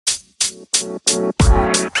How's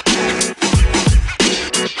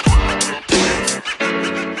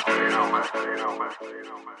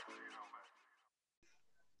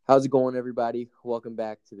it going, everybody? Welcome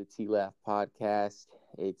back to the T-Laugh podcast.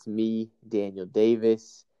 It's me, Daniel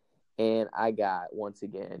Davis, and I got, once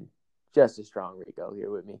again, Justice Strong Rico here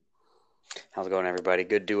with me. How's it going, everybody?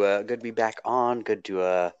 Good to be back on. Good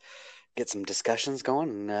to get some discussions going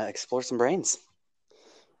and explore some brains.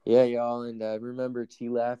 Yeah, y'all, and remember,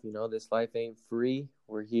 T-Laugh, this life ain't free.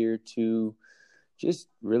 We're here to just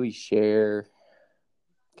really share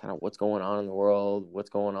kind of what's going on in the world, what's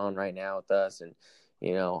going on right now with us, and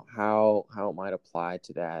how it might apply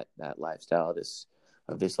to that lifestyle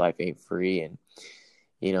of this life ain't free. And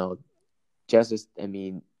Justice, I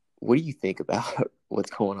mean, what do you think about what's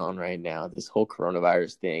going on right now, this whole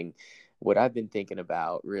coronavirus thing? What I've been thinking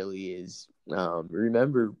about really is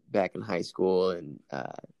remember back in high school, and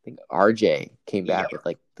I think RJ came back with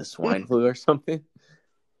like the swine flu or something.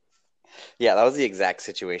 Yeah, that was the exact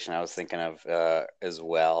situation I was thinking of as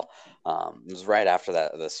well. It was right after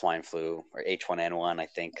the swine flu, or H1N1, I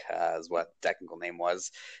think is what the technical name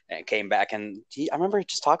was, and it came back. And I remember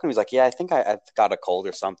just talking to him. He's like, "Yeah, I think I got a cold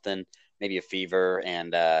or something, maybe a fever,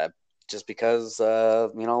 and just because a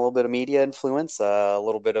little bit of media influence, a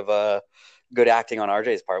little bit of good acting on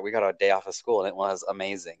RJ's part, we got a day off of school, and it was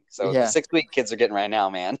amazing. So the 6-week kids are getting right now,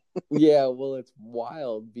 man. Yeah, well, it's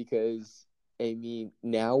wild because I mean,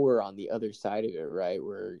 now we're on the other side of it, right?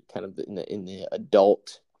 We're kind of in the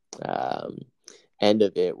adult end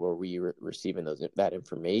of it, where we were receiving that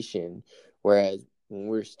information. Whereas when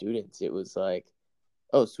we were students, it was like,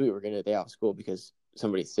 oh, sweet, we're going to day off school because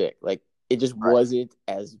somebody's sick. Like, it just wasn't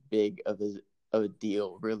as big of a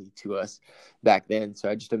deal really to us back then. So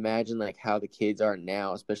I just imagine like how the kids are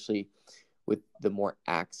now, especially with the more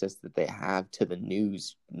access that they have to the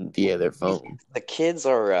news via their phone. The kids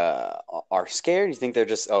are scared. You think they're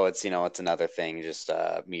just, oh, it's it's another thing, just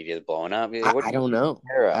media's blowing up. I don't know.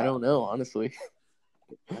 I don't know, honestly.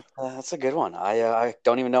 That's a good one. I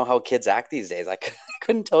don't even know how kids act these days. I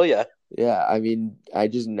couldn't tell you. Yeah, I mean, I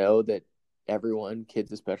just know that everyone,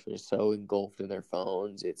 kids especially, are so engulfed in their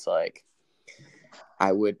phones. It's like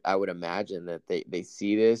I would imagine that they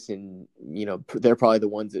see this, and they're probably the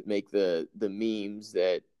ones that make the memes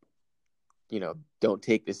that don't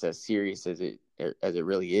take this as serious as it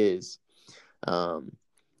really is. I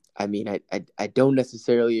mean, I don't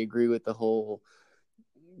necessarily agree with the whole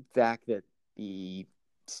fact that the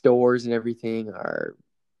stores and everything are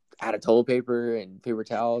out of toilet paper and paper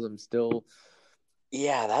towels. I'm still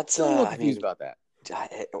that's a little confused about that.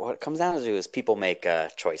 What it comes down to is people make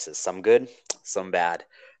choices, some good, some bad,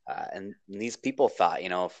 and these people thought,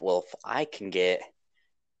 if I can get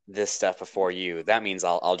this stuff before you, that means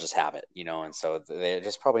I'll just have it, and so they're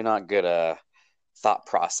just probably not good thought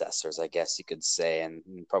processors, I guess you could say, and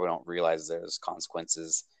probably don't realize there's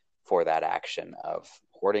consequences for that action of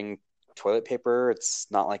hoarding toilet paper. It's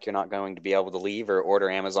not like you're not going to be able to leave or order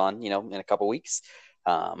Amazon, in a couple weeks.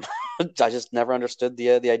 I just never understood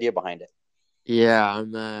the idea behind it. Yeah,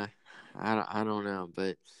 I don't know,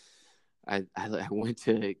 but I went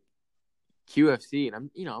to QFC,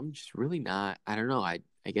 and I'm just really not. I don't know. I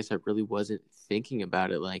guess I really wasn't thinking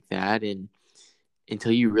about it like that, and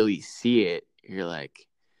until you really see it, you're like,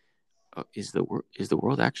 oh, is the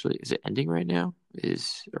world actually, is it ending right now?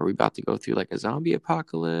 Are we about to go through like a zombie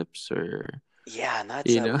apocalypse, or? Yeah, and that's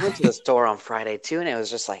we went to the store on Friday too, and it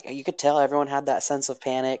was just like you could tell everyone had that sense of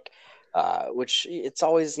panic, which it's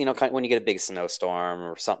always kind of when you get a big snowstorm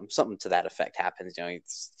or something to that effect happens. It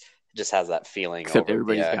just has that feeling. Except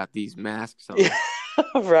everybody's got these masks on.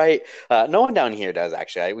 Right. No one down here does,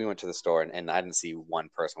 actually. We went to the store and I didn't see one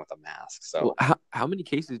person with a mask. So, how many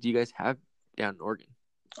cases do you guys have down in Oregon?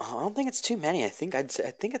 I don't think it's too many. I think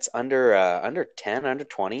it's under 10, under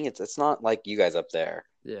 20. It's not like you guys up there.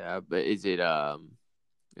 Yeah, but is it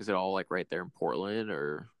all like right there in Portland,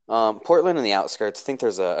 or? Portland and the outskirts. I think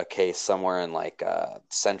there's a case somewhere in like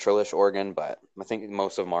central-ish Oregon, but I think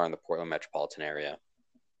most of them are in the Portland metropolitan area.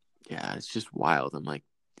 Yeah, it's just wild. I'm like,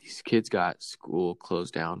 these kids got school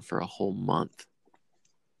closed down for a whole month.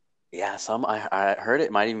 Yeah, I heard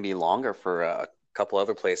it might even be longer for a couple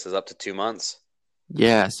other places, up to 2 months.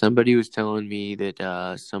 Yeah, somebody was telling me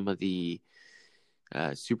that some of the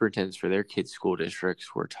superintendents for their kids' school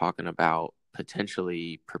districts were talking about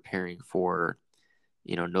potentially preparing for,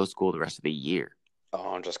 no school the rest of the year.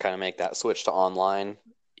 Oh, and just kind of make that switch to online.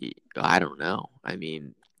 I don't know. I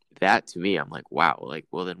mean, that to me, I'm like, wow. Like,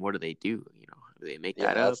 well, then what do they do? Do they make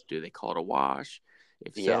that up? Do they call it a wash?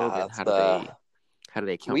 If so, then how do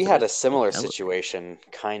they account? We had a similar situation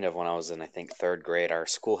kind of when I was in, I think, third grade. Our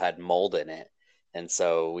school had mold in it, And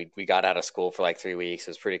so we got out of school for like 3 weeks.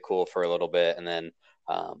 It was pretty cool for a little bit, and then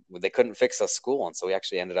they couldn't fix us school, and so we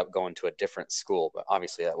actually ended up going to a different school. But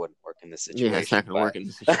obviously, that wouldn't work in this Yeah, it's not situation. going to work in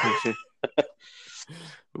this situation. It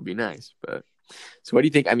would be nice, but so what do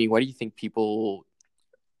you think? I mean, why do you think people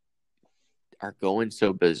are going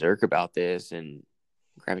so berserk about this and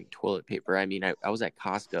grabbing toilet paper? I mean, I was at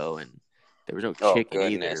Costco and there was no Oh chicken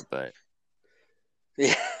goodness, either, but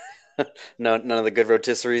yeah, no, none of the good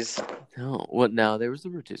rotisseries. no, well, no, there was the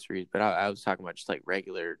rotisseries, but I was talking about just like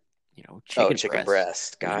regular, Oh, chicken chicken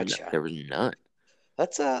breasts. breast. Gotcha. There was none.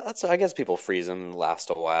 That's I guess people freeze them and last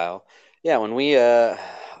a while. Yeah, when we I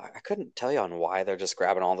couldn't tell you on why they're just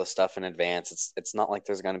grabbing all this stuff in advance. It's not like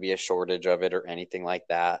there's going to be a shortage of it or anything like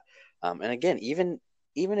that. And again, even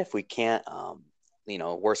if we can't,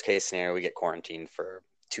 worst case scenario, we get quarantined for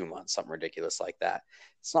 2 months, something ridiculous like that.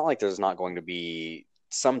 It's not like there's not going to be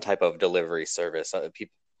some type of delivery service.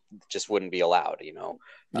 People just wouldn't be allowed.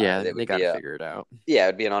 Yeah, It they would got be to a figure it out. yeah,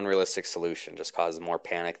 it'd be an unrealistic solution, just cause more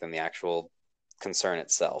panic than the actual concern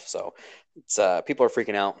itself. So it's people are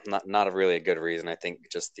freaking out, not a really a good reason. I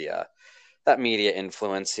think just the that media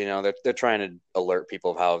influence, they're trying to alert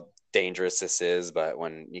people of how dangerous this is, but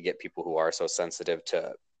when you get people who are so sensitive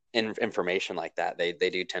to information like that, they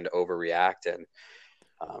do tend to overreact. And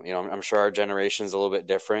I'm sure our generation is a little bit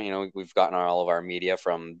different. We've gotten all of our media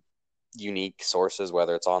from unique sources,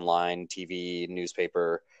 whether it's online, TV,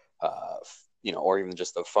 newspaper, or even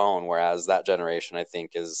just the phone. Whereas that generation, I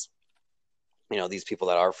think, is these people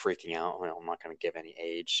that are freaking out. I'm not going to give any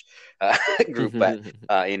age group, but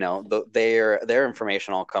their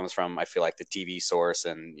information all comes from, I feel like, the TV source,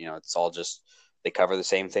 and it's all just they cover the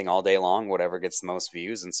same thing all day long, whatever gets the most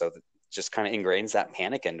views, and so it just kind of ingrains that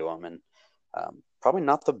panic into them, and probably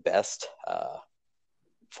not the best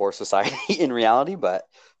for society in reality, but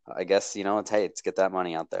I guess it's get that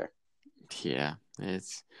money out there. Yeah,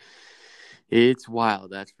 it's wild.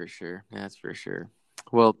 That's for sure. That's for sure.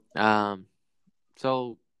 Well,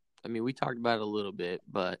 so I mean, we talked about it a little bit,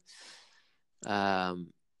 but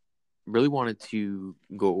really wanted to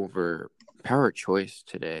go over power of choice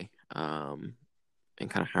today, and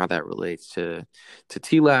kind of how that relates to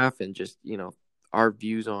TLAF and just our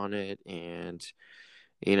views on it, and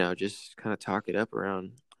just kind of talk it up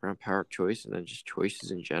around power of choice and then just choices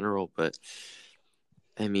in general. But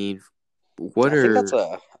I mean, what I think that's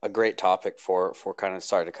are a great topic for kind of,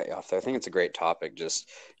 sorry to cut you off there. I think it's a great topic just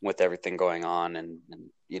with everything going on, and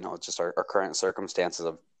just our current circumstances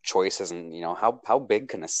of choices, and how big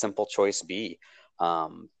can a simple choice be?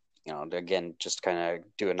 Again, just kind of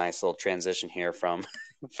do a nice little transition here from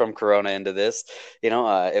from Corona into this.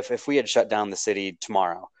 If we had shut down the city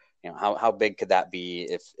tomorrow, how big could that be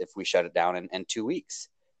if we shut it down in 2 weeks?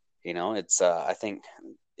 It's I think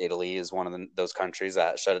Italy is one of those countries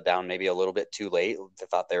that shut it down maybe a little bit too late. They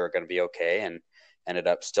thought they were going to be okay, and ended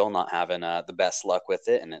up still not having the best luck with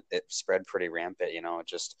it, and it spread pretty rampant.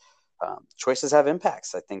 Just choices have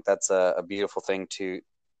impacts. I think that's a beautiful thing to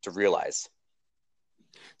realize.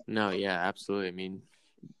 No, yeah, absolutely. I mean,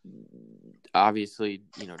 obviously,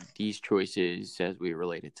 these choices as we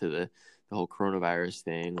relate it to the whole coronavirus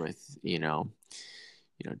thing with,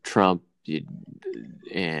 Trump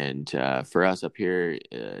and for us up here,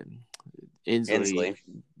 Inslee Inslee.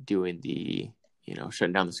 doing the,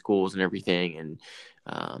 shutting down the schools and everything, and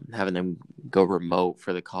having them go remote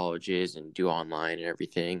for the colleges and do online and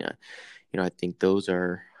everything. I think those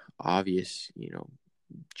are obvious,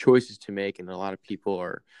 choices to make, and a lot of people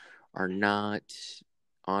are not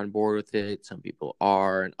on board with it. Some people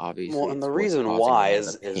are, and obviously Well, and it's the what's reason causing a why lot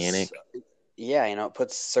of the is panic. yeah, it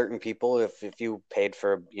puts certain people, if you paid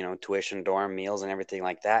for tuition, dorm, meals, and everything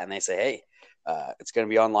like that, and they say, hey, it's going to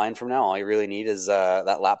be online from now. All you really need is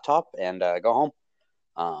that laptop and go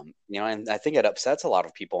home. And I think it upsets a lot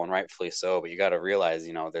of people, and rightfully so. But you got to realize,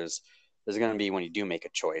 there's going to be, when you do make a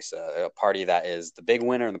choice, a party that is the big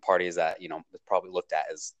winner, and the parties that is probably looked at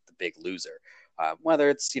as the big loser. Whether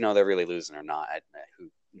it's they're really losing or not,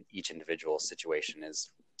 who each individual situation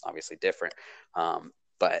is obviously different.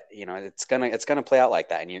 But it's gonna play out like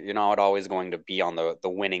that, and you're not always going to be on the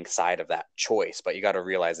winning side of that choice. But you got to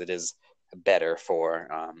realize it is better for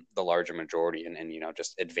the larger majority, and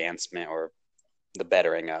just advancement or the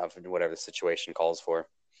bettering of whatever the situation calls for.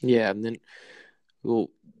 Yeah, and then, well,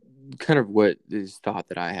 kind of what is thought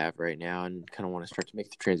that I have right now, and kind of want to start to make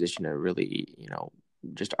the transition to really,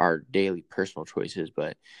 just our daily personal choices.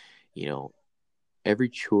 But, you know, every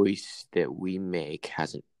choice that we make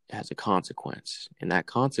has a consequence, and that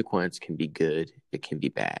consequence can be good, it can be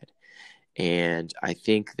bad. And I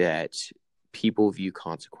think that people view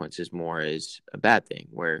consequences more as a bad thing,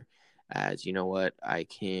 where as, what, I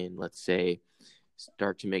can, let's say,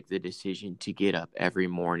 start to make the decision to get up every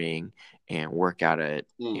morning and work out at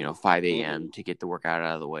 5 a.m. to get the workout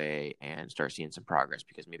out of the way and start seeing some progress,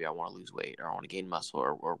 because maybe I want to lose weight or I want to gain muscle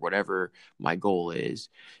or whatever my goal is.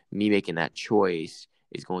 Me making that choice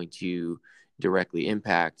is going to directly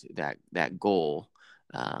impact that goal.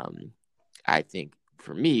 I think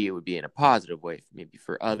for me, it would be in a positive way. Maybe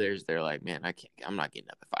for others, they're like, man, I'm not getting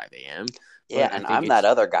up at 5 a.m. Yeah, and I'm that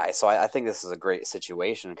other guy. So I think this is a great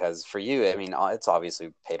situation, because for you, I mean, it's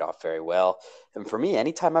obviously paid off very well. And for me,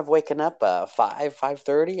 anytime I've waken up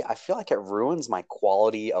 5:30, I feel like it ruins my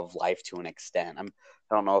quality of life to an extent. I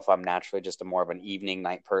don't know if I'm naturally just more of an evening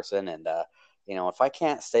night person. And, if I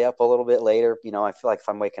can't stay up a little bit later, I feel like if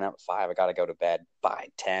I'm waking up at 5, I got to go to bed by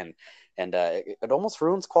 10. And it almost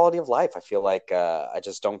ruins quality of life. I feel like I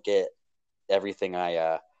just don't get everything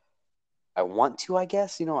I want to, I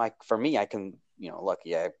guess. For me, I can,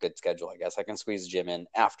 lucky I have a good schedule, I guess. I can squeeze gym in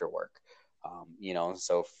after work.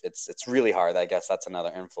 So it's really hard. I guess that's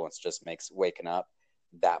another influence, just makes waking up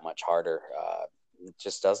that much harder. It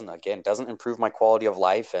just doesn't improve my quality of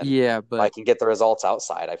life. And but if I can get the results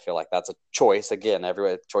outside, I feel like that's a choice. Again,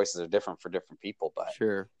 choices are different for different people, but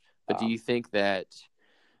sure. But do you think that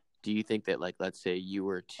like, let's say you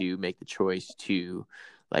were to make the choice to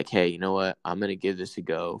like, hey, you know what, I'm going to give this a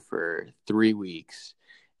go for 3 weeks.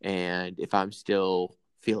 And if I'm still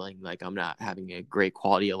feeling like I'm not having a great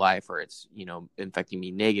quality of life, or it's, affecting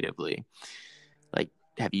me negatively, like,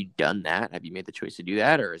 have you done that? Have you made the choice to do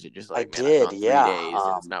that? Or is it just like, I man, I've did, gone 3 yeah. days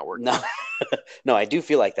and it's not working? No, no, I do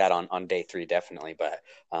feel like that on day 3, definitely. But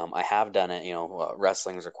I have done it.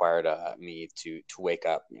 Wrestling's required me to wake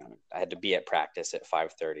up. I had to be at practice at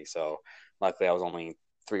 5:30. So luckily, I was only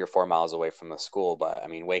 3 or 4 miles away from the school. But I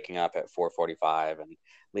mean, waking up at 4:45 and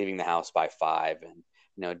leaving the house by 5,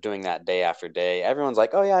 and doing that day after day, everyone's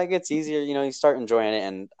like, "Oh yeah, it gets easier." You start enjoying it,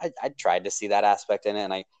 and I tried to see that aspect in it,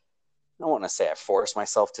 and I don't want to say I forced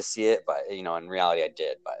myself to see it, but in reality I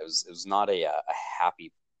did. But it was not a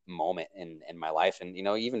happy moment in my life. And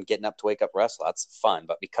even getting up to wake up wrestle, that's fun.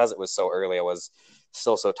 But because it was so early, I was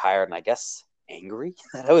still so tired, and I guess angry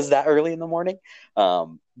that I was that early in the morning.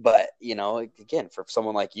 But again, for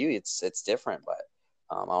someone like you, it's different. But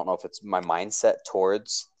I don't know if it's my mindset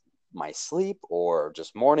towards my sleep or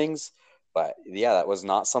just mornings. But yeah, that was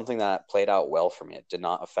not something that played out well for me. It did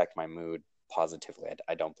not affect my mood positively,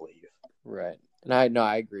 I don't believe. Right. And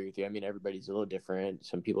I agree with you. I mean, everybody's a little different.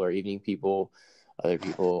 Some people are evening people, other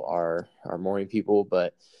people are morning people.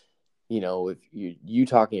 But if you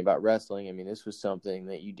talking about wrestling, I mean, this was something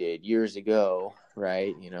that you did years ago,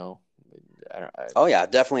 right? Oh yeah,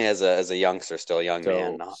 definitely as a youngster, still a young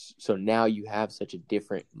man. So now you have such a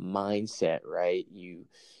different mindset, right?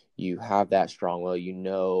 You have that strong will.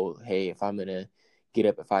 Hey, if I'm gonna get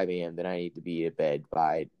up at 5 a.m., then I need to be in bed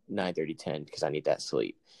by 9:30, 10 because I need that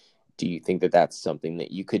sleep. Do you think that that's something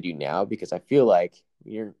that you could do now? Because I feel like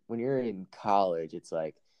when you're in college, it's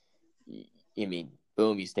like,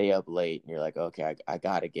 boom, you stay up late and you're like, okay, I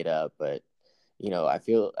got to get up. But,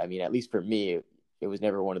 at least for me, it was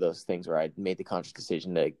never one of those things where I made the conscious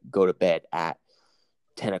decision to go to bed at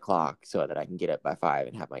 10 o'clock so that I can get up by 5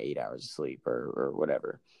 and have my 8 hours of sleep or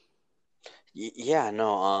whatever. Yeah,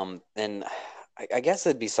 no. And I guess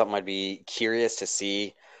it'd be something I'd be curious to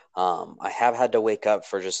see. I have had to wake up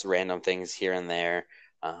for just random things here and there.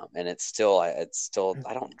 And it's still, I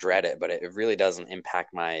don't dread it, but it really doesn't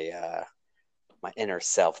impact my inner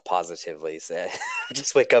self positively. So I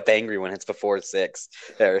just wake up angry when it's before 6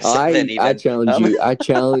 or 7 even. I challenge you. I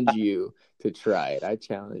challenge you to try it. I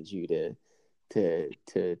challenge you to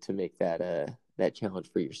make that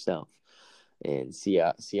challenge for yourself and see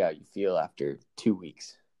how you feel after 2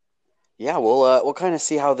 weeks. Yeah, we'll kind of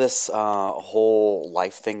see how this whole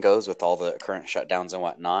life thing goes with all the current shutdowns and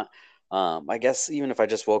whatnot. I guess even if I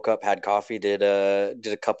just woke up, had coffee, did a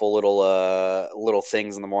couple little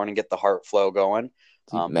things in the morning, get the heart flow going.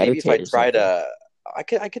 Maybe if I tried I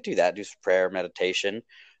could do that, do some prayer, meditation.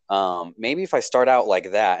 Maybe if I start out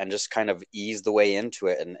like that and just kind of ease the way into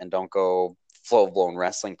it and don't go full blown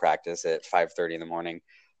wrestling practice at 5:30 in the morning.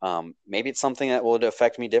 Maybe it's something that will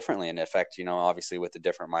affect me differently and affect, obviously with a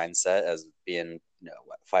different mindset as being,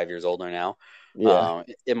 5 years older now. Yeah.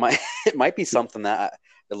 It might be something that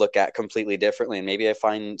I look at completely differently, and maybe I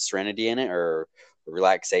find serenity in it or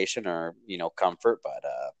relaxation or, comfort. But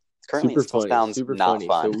currently it still sounds not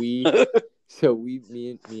fun. Me and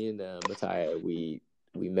Mattia, we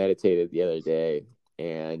meditated the other day,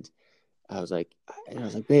 and I was like,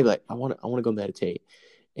 babe, like I want to go meditate.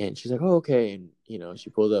 And she's like, oh, okay. And, she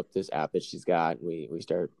pulled up this app that she's got. And we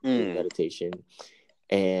started doing meditation.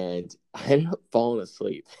 And I ended up falling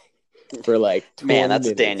asleep for like 20 Man, that's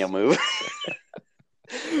minutes. a Daniel move.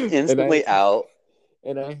 and I Instantly out.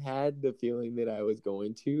 and I had the feeling that I was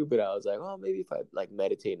going to, but I was like, oh, maybe if I like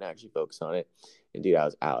meditate and actually focus on it. And dude, I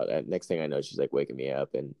was out. And next thing I know, she's like waking me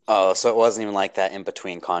up, and Oh, so it wasn't even like that in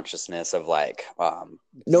between consciousness of like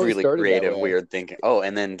no, it really started that creative, way. weird thinking. Oh,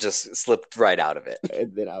 and then just slipped right out of it.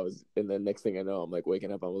 And then next thing I know, I'm like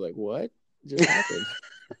waking up. I was like, what just happened?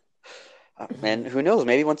 And who knows?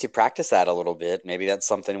 Maybe once you practice that a little bit, maybe that's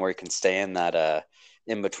something where you can stay in that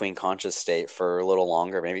in between conscious state for a little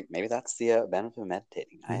longer. Maybe that's the benefit of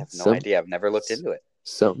meditating. I have no idea. I've never looked into it.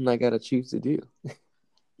 Something I gotta choose to do.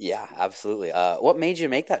 Yeah, absolutely. What made you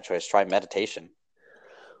make that choice? Try meditation.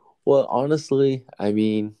 Well, honestly, I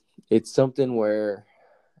mean, it's something where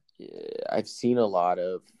I've seen a lot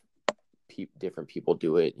of different people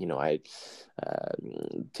do it. You know, I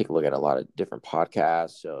take a look at a lot of different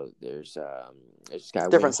podcasts. So there's this guy Wim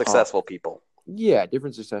Different Hof. successful people. Yeah,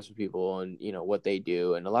 different successful people, and you know what they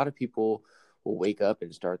do. And a lot of people will wake up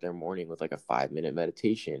and start their morning with like a 5-minute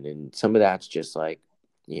meditation, and some of that's just like,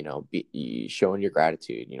 you know, showing your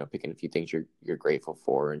gratitude. You know, picking a few things you're grateful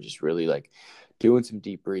for, and just really like doing some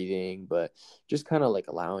deep breathing, but just kind of like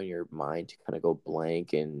allowing your mind to kind of go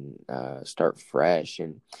blank and start fresh.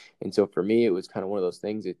 And so for me, it was kind of one of those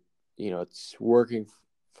things that, you know, it's working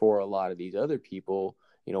for a lot of these other people.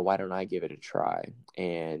 You know, why don't I give it a try?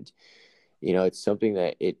 And you know, it's something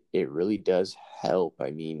that it really does help. I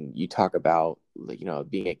mean, you talk about, like, you know,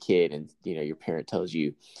 being a kid and, you know, your parent tells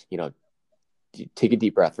you, you know, take a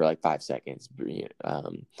deep breath for like 5 seconds,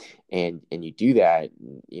 and you do that,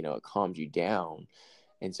 you know, it calms you down.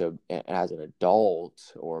 And so as an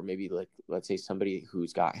adult, or maybe like, let's say somebody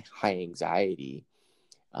who's got high anxiety,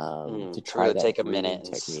 to To try really that take a breathing minute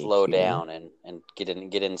and technique, slow you know, down and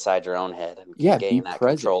get inside your own head and yeah, be gain that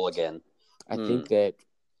control present. again. I Mm. think that,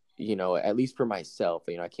 you know, at least for myself,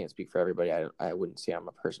 you know, I can't speak for everybody. I wouldn't say I'm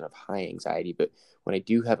a person of high anxiety, but when I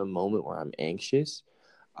do have a moment where I'm anxious,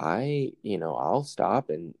 you know, I'll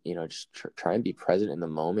stop and, you know, just try and be present in the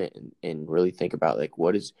moment, and really think about like,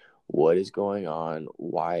 what is going on?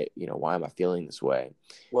 Why, you know, why am I feeling this way?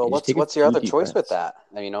 Well, And just take a what's your few other deep choice with breaths.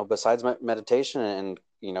 that? You know, besides meditation and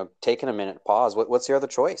taking a minute pause, what's your other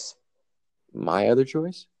choice? My other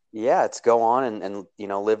choice? Yeah, it's go on and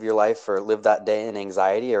live your life or live that day in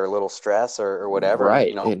anxiety or a little stress or whatever,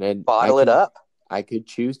 and Right. And then bottle it up. I could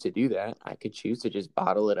choose to do that. I could choose to just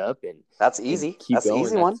bottle it up That's and easy. keep That's the going.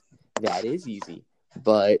 easy one. That is easy.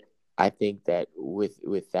 But I think that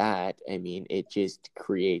with that, I mean, it just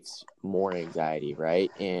creates more anxiety,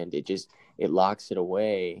 right? And it locks it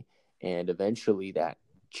away, and eventually that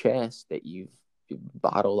chest that you've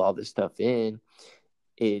bottled all this stuff in,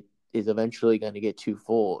 it is eventually going to get too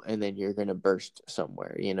full, and then you're going to burst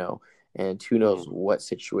somewhere, you know, and who knows Mm. what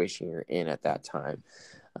situation you're in at that time.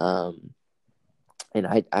 Um, and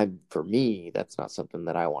I, for me, that's not something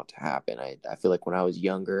that I want to happen. I feel like when I was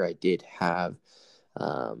younger, I did have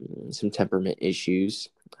some temperament issues.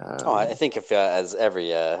 Oh, I think if as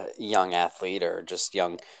every young athlete or just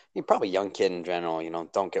probably young kid in general,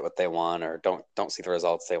 don't get what they want or don't see the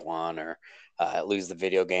results they want or lose the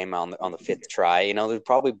video game on the fifth try. There's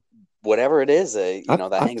probably whatever it is, that I've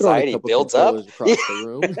thrown a anxiety couple builds up. controllers across the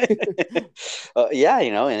room. Yeah,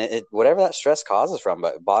 and whatever that stress causes from,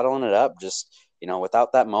 but bottling it up, just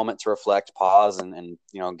without that moment to reflect, pause, and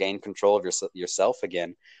gain control of yourself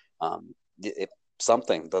again. It,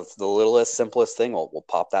 something the littlest simplest thing will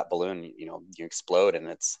pop that balloon, you explode, and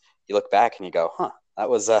you look back and you go, huh, that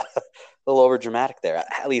was a little over dramatic there.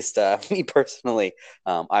 At least me personally,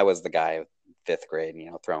 I was the guy of fifth grade,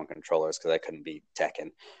 throwing controllers because I couldn't beat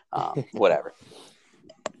Tekken. Whatever.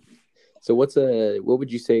 So what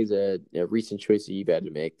would you say is a recent choice that you've had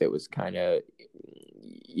to make that was kind of,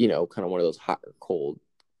 kind of one of those hot or cold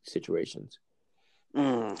situations?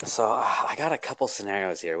 So I got a couple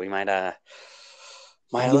scenarios here. We might Just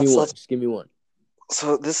give me one. let's. Just give me one.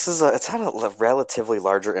 So this is it's had a relatively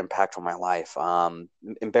larger impact on my life.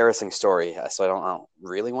 Embarrassing story. So I don't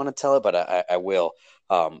really want to tell it, but I will.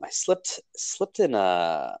 I slipped in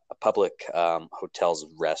a public hotel's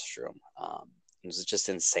restroom. It was just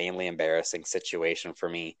insanely embarrassing situation for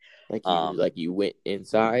me. Like you went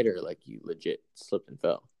inside, or like you legit slipped and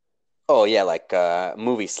fell? Oh yeah, like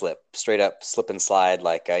movie slip, straight up slip and slide.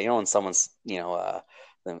 Like when someone's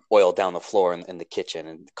oil down the floor in the kitchen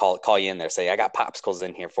and call you in there, say I got popsicles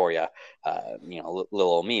in here for you. Little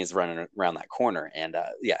old me is running around that corner, and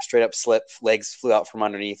yeah, straight up slip. Legs flew out from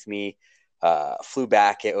underneath me, flew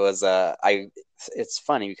back. It was It's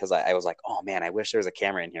funny because I was like, oh man, I wish there was a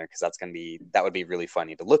camera in here because that would be really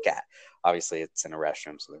funny to look at. Obviously, it's in a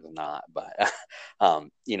restroom, so there's not. But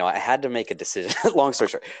I had to make a decision. Long story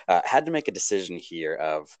short, I had to make a decision here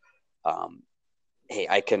of, hey,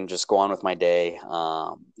 I can just go on with my day.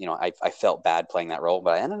 I felt bad playing that role,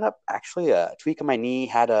 but I ended up actually tweaking my knee,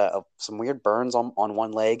 had some weird burns on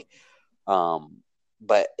one leg. Um,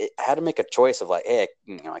 but I had to make a choice of like, hey,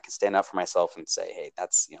 I can stand up for myself and say, hey,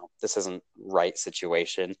 that's, this isn't right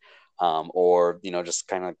situation. Or, just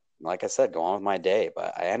kind of, like I said, go on with my day.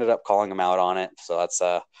 But I ended up calling him out on it. So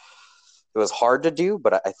it was hard to do,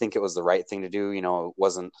 but I think it was the right thing to do. It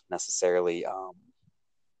wasn't necessarily,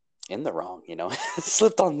 in the wrong,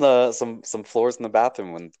 slipped on some floors in the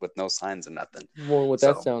bathroom with no signs and nothing. Well, what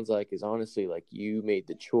that So sounds like is honestly like you made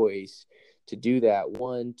the choice to do that.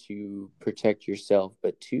 One, to protect yourself,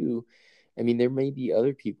 but two, I mean, there may be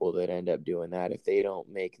other people that end up doing that if they don't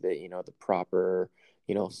make the proper,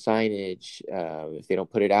 signage. If they don't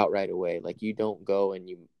put it out right away, like you don't go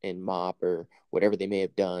and mop or whatever they may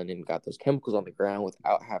have done and got those chemicals on the ground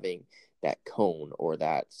without having that cone or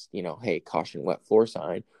that, hey, caution, wet floor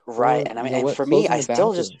sign, right, or and I you mean, know and what, for me, closing I the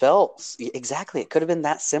still just bathroom. felt exactly. It could have been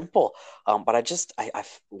that simple, but I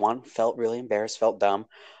one felt really embarrassed, felt dumb,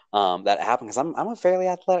 that it happened because I'm a fairly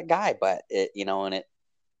athletic guy, but when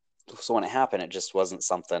it happened, it just wasn't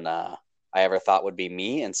something I ever thought would be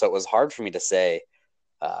me, and so it was hard for me to say.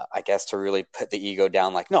 I guess to really put the ego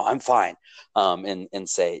down, like, no, I'm fine, and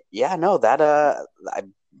say, yeah, no, that I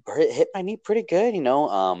hit my knee pretty good,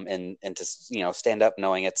 and to stand up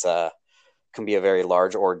knowing it's can be a very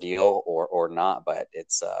large ordeal or not, but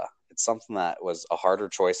it's something that was a harder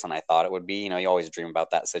choice than I thought it would be. You always dream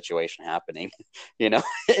about that situation happening, you know,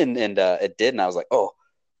 and it did, and I was like, oh,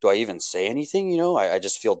 do I even say anything? I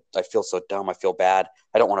just I feel so dumb. I feel bad.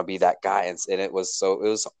 I don't want to be that guy, and it was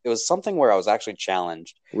something where I was actually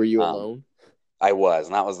challenged. Were you Um, alone? I was,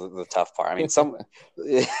 and that was the tough part. I mean,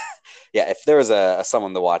 yeah, if there was a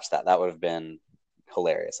someone to watch that would have been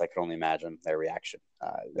hilarious. I could only imagine their reaction.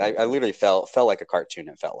 I Yeah. literally felt like a cartoon.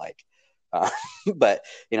 It felt like, uh, but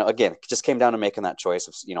again, it just came down to making that choice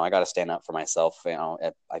of I got to stand up for myself.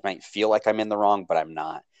 I might feel like I'm in the wrong, but I'm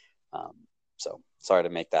not. Um, so sorry to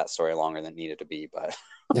make that story longer than it needed to be, but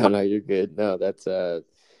No, no, you're good. No, that's I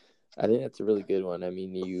think that's a really good one. I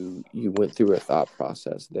mean, you went through a thought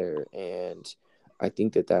process there, and I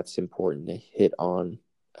think that that's important to hit on,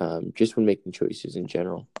 just when making choices in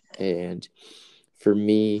general. And for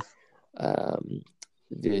me, um,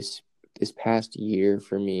 this this past year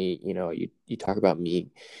for me, you talk about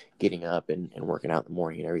me getting up and working out in the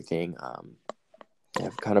morning and everything.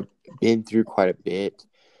 I've kind of been through quite a bit.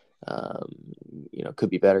 Could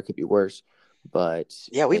be better, could be worse, but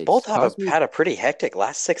yeah, we it's both have caused me. had a pretty hectic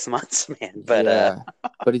last 6 months, man. But Yeah,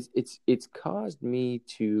 but it's caused me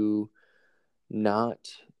to not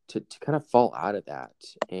to kind of fall out of that.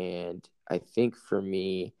 And I think for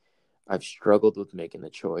me, I've struggled with making the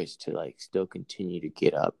choice to like still continue to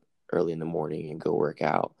get up early in the morning and go work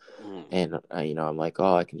out. mm, And I'm like,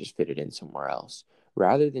 oh, I can just fit it in somewhere else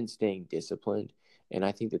rather than staying disciplined. And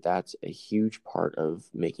I think that that's a huge part of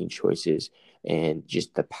making choices and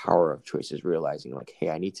just the power of choices, realizing like, hey,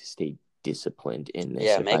 I need to stay disciplined in this.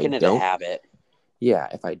 yeah, If I making it a don't, habit. yeah,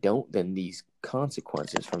 if I don't, then these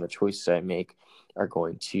consequences from the choices I make are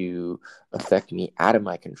going to affect me out of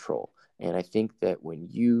my control. And I think that when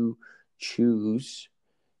you choose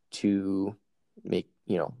to make,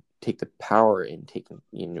 take the power in taking,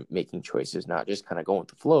 making choices, not just kind of going with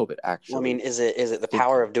the flow, but Well, I mean, actually is it the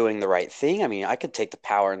power thinking. of doing the right thing? I mean, I could take the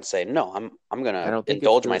power and say, no, I'm I gonna don't think it's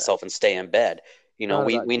indulge the myself and stay in bed. not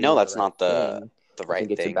We about know doing the that's right not the thing. the I think right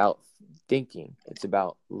it's thing. about thinking. It's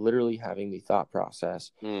about literally having the thought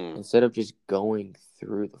process Mm, instead of just going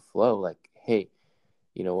through the flow. Like, hey,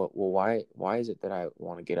 you know what? Well, why is it that I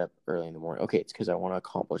want to get up early in the morning? Okay, it's because I want to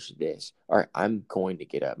accomplish this. All right, I'm going to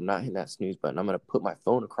get up. I'm not hitting that snooze button. I'm going to put my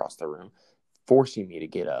phone across the room, forcing me to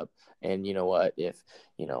get up. And you know what? If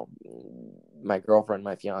my girlfriend,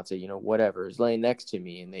 my fiance, whatever is laying next to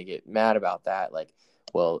me, and they get mad about that, like,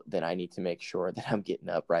 well, then I need to make sure that I'm getting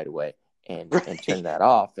up right away and right. turn that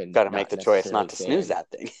off, and Got to make not the choice not necessarily to snooze saying,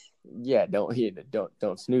 that thing. yeah,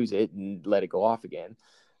 don't snooze it and let it go off again,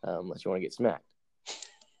 unless you want to get smacked.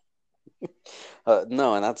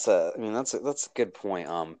 No, and I mean, that's a good point.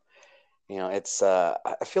 It's I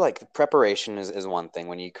feel like preparation is one thing.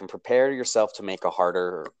 When you can prepare yourself to make a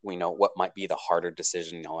harder, what might be the harder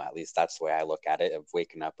decision, at least that's the way I look at it, of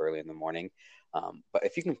waking up early in the morning. But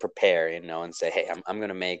if you can prepare, and say, hey, I'm going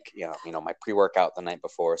to make, my pre-workout the night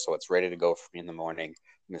before, so it's ready to go for me in the morning.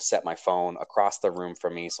 I'm going to set my phone across the room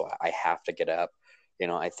from me, so I have to get up.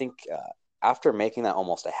 I think after making that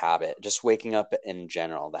almost a habit, just waking up in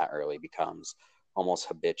general that early becomes almost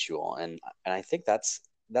habitual, and I think that's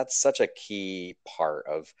such a key part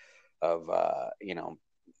of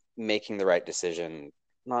making the right decision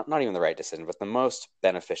not even the right decision, but the most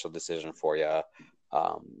beneficial decision for you,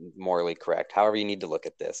 morally correct, however you need to look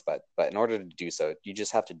at this. But in order to do so, you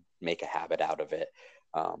just have to make a habit out of it.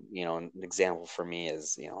 An example for me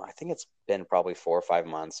is, I think it's been probably 4 or 5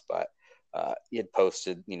 months, but he had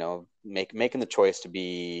posted, making the choice to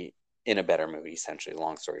be in a better mood, essentially,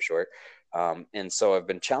 long story short. And so I've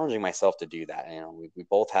been challenging myself to do that. We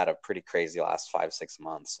both had a pretty crazy last 5, 6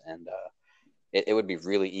 months, and it would be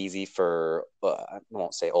really easy for, I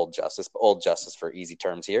won't say old Justice, but old Justice for easy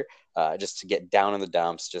terms here, just to get down in the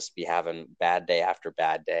dumps, just be having bad day after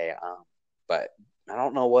bad day. But I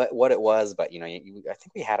don't know what it was, but I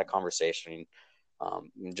think we had a conversation,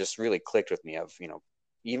 just really clicked with me of,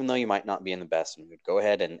 even though you might not be in the best mood, go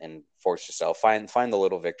ahead and force yourself, find the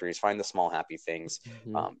little victories, find the small happy things.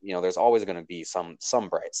 Mm-hmm. There's always going to be some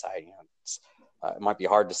bright side. It might be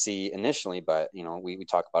hard to see initially, but we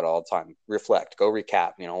talk about it all the time. Reflect, go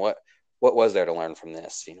recap. What was there to learn from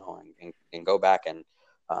this? And go back and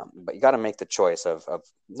but you got to make the choice of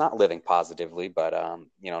not living positively, but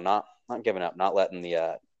not giving up, not letting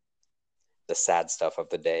the sad stuff of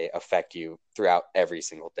the day affect you throughout every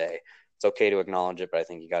single day. It's okay to acknowledge it, but I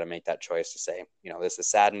think you got to make that choice to say, this has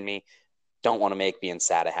saddened me. Don't want to make being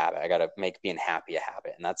sad a habit. I got to make being happy a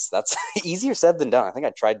habit. And that's easier said than done. I think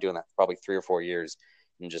I tried doing that for probably 3 or 4 years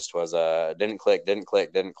and just was didn't click.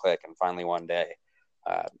 And finally one day,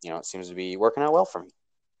 it seems to be working out well for me.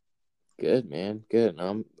 Good, man. Good.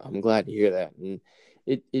 I'm glad to hear that. And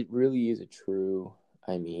it really is a true,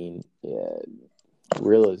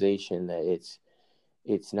 realization that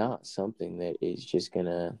it's not something that is just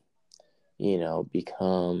gonna,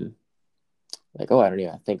 become like, oh, I don't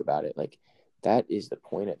even think about it. Like, that is the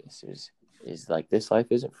point of this is like, this life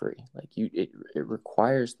isn't free. Like, it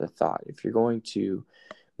requires the thought. If you're going to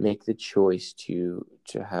make the choice to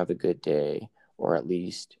have a good day, or at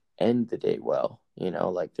least end the day well,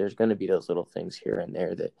 like, there's going to be those little things here and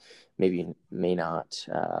there that maybe may not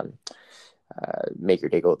make your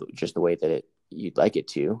day go just the way that you'd like it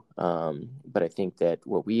to. But I think that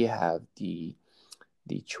what we have the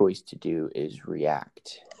choice to do is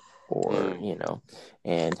react, or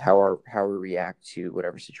and how we react to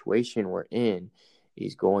whatever situation we're in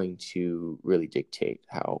is going to really dictate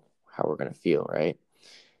how we're going to feel, right?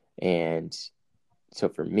 And so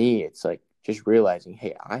for me, it's like just realizing,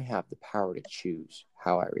 hey, I have the power to choose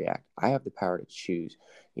how I react. I have the power to choose,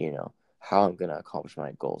 how I'm going to accomplish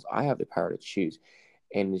my goals. I have the power to choose.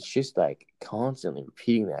 And it's just like constantly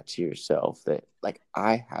repeating that to yourself, that like,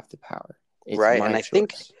 I have the power. It's Right. And my I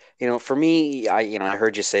think, choice. for me, I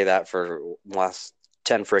heard you say that for the last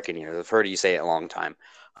 10 freaking years. I've heard you say it a long time.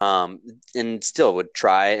 And still would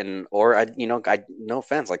try or no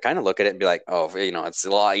offense, like, kind of look at it and be like, oh, it's a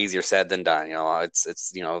lot easier said than done.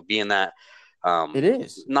 It's being that, It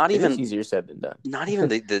is. not It is even, easier said than done. not even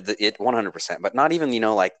the it 100%, but not even,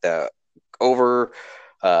 like the over,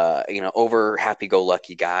 over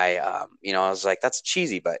happy-go-lucky guy. I was like, that's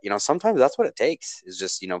cheesy, but sometimes that's what it takes, is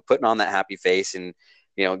just putting on that happy face and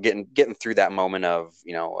getting through that moment of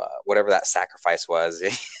whatever that sacrifice was,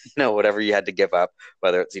 whatever you had to give up,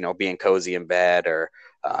 whether it's being cozy in bed, or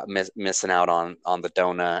missing out on the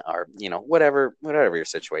donut, or whatever your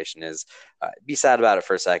situation is. Be sad about it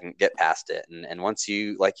for a second, get past it, and once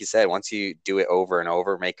you, like you said, once you do it over and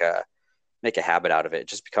over, make a habit out of it, it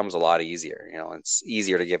just becomes a lot easier. It's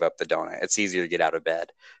easier to give up the donut. It's easier to get out of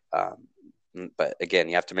bed. But again,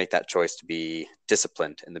 you have to make that choice to be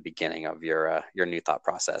disciplined in the beginning of your new thought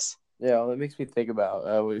process. Yeah, well, it makes me think about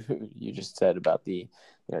what you just said about the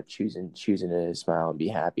choosing to smile and be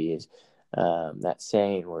happy, is that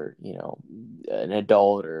saying where an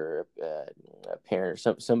adult or a parent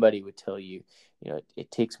or somebody would tell you,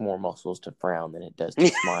 it takes more muscles to frown than it does to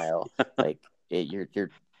smile. Like, you're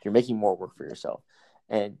making more work for yourself.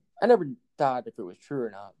 And I never thought if it was true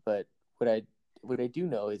or not, but what I do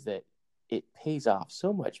know is that it pays off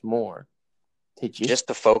so much more to Just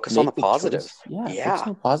to focus on the make the positive. choice. Yeah, focus Yeah.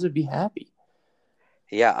 on positive, be happy.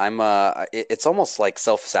 Yeah, it's almost like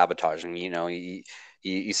self-sabotaging.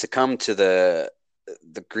 You succumb to the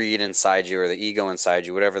greed inside you, or the ego inside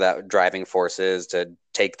you, whatever that driving force is, to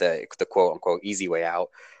take the quote unquote easy way out.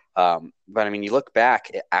 But I mean, you look back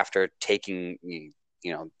after taking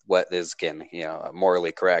what is, again,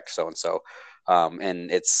 morally correct, so and so, and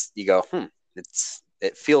you go,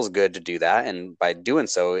 it feels good to do that, and by doing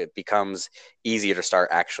so, it becomes easier to start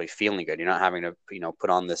actually feeling good. You're not having to put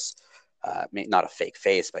on this, not a fake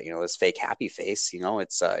face, but this fake happy face.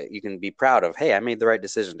 It's you can be proud of, hey, I made the right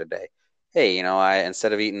decision today. hey, I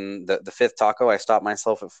instead of eating the fifth taco, I stopped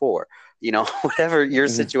myself at four. Whatever your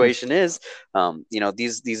situation is,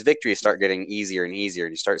 these victories start getting easier and easier,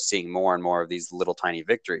 and you start seeing more and more of these little tiny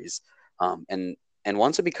victories. And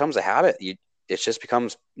once it becomes a habit, it just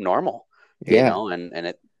becomes normal, Yeah, and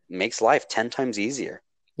it makes life 10 times easier.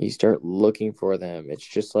 you start looking for them. It's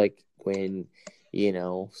just like when,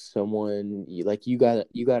 someone like you got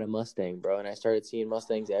a Mustang, bro, and I started seeing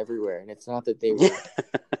Mustangs everywhere, and it's not that they were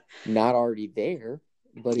not already there,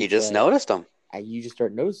 but You it's just like noticed them. you just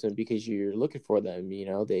start noticing because you're looking for them.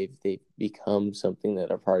 They've become something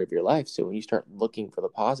that are part of your life. So when you start looking for the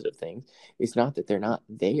positive things, it's not that they're not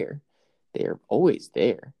there; they're always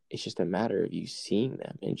there. It's just a matter of you seeing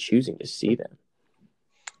them and choosing to see them.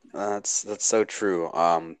 That's so true.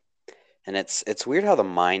 And it's weird how the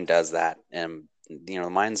mind does that. And the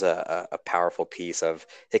mind's a powerful piece of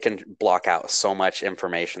it can block out so much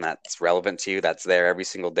information that's relevant to you, that's there every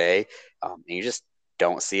single day, and you just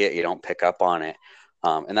don't see it, you don't pick up on it.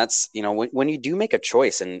 And that's when you do make a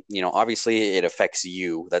choice, and obviously it affects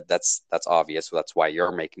you. That's obvious. So that's why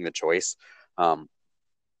you're making the choice. Um,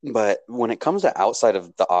 but when it comes to outside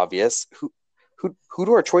of the obvious, who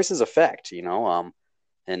do our choices affect?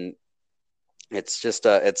 And it's just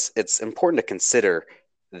it's important to consider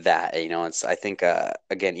that. It's, I think,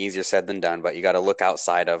 again, easier said than done, but you got to look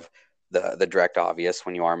outside of the direct obvious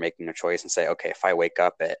when you are making a choice and say, okay, if I wake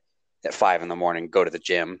up at 5 in the morning, go to the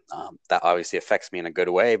gym, that obviously affects me in a good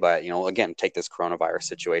way. But again, take this coronavirus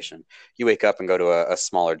situation. You wake up and go to a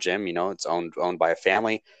smaller gym. It's owned by a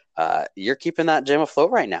family. You're keeping that gym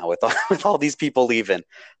afloat right now with with all these people leaving.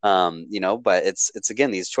 But it's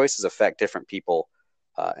again, these choices affect different people,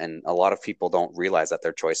 and a lot of people don't realize that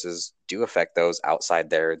their choices do affect those outside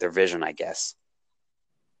their vision, I guess.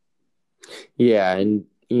 Yeah, and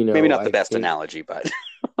Maybe not the I best think analogy, but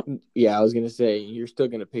yeah, I was gonna say you're still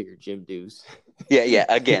gonna pay your gym dues. yeah.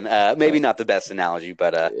 Again, maybe but not the best analogy,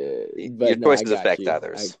 but your but no, I choices got affect you.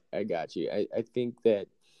 others. I got you. I think that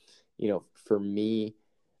for me,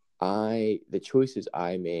 the choices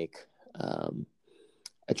I make, um,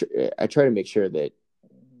 I try to make sure that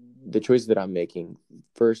the choices that I'm making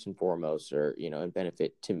first and foremost are in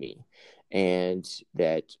benefit to me, and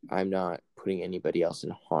that I'm not putting anybody else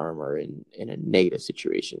in harm or in a negative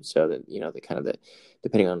situation. So that the kind of the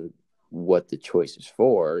depending on what the choice is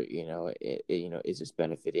for, is this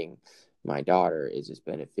benefiting my daughter? Is this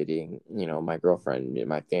benefiting my girlfriend and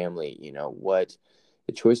my family? What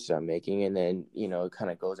the choices I'm making, and then it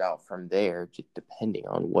kind of goes out from there, just depending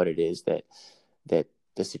on what it is that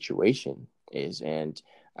the situation is. And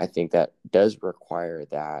I think that does require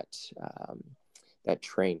that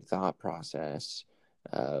trained thought process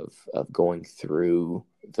of going through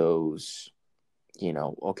those.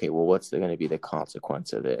 Okay, well, what's going to be the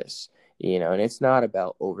consequence of this? And it's not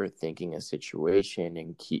about overthinking a situation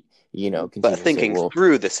and But continue to say, thinking well,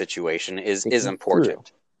 through the situation is thinking through.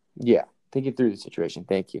 important. Yeah, thinking through the situation.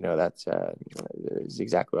 Thank you. No, that's is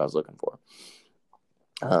exactly what I was looking for.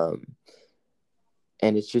 Um,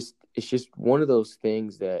 and it's just one of those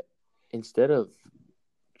things that instead of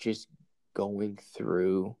just going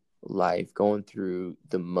through life, going through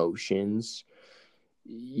the motions,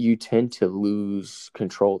 you tend to lose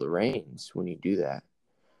control of the reins when you do that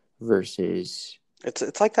versus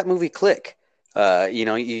It's like that movie Click.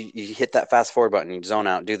 You hit that fast forward button, you zone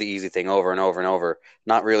out, do the easy thing over and over and over,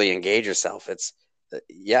 not really engage yourself. It's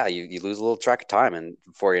yeah, you lose a little track of time, and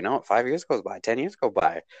before you know it, 5 years goes by, 10 years go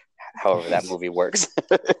by, however that movie works.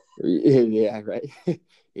 yeah, right.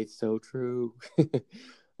 It's so true.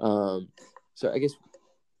 um so I guess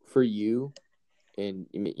for you, and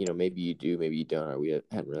maybe you do, maybe you don't, or we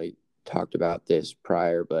hadn't really talked about this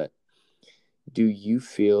prior, but do you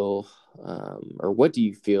feel, or what do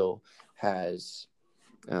you feel has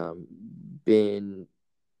been,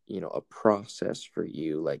 a process for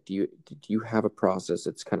you? Like, do you have a process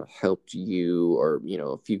that's kind of helped you, or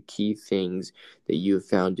a few key things that you have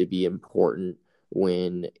found to be important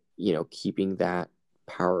when keeping that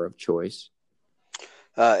power of choice?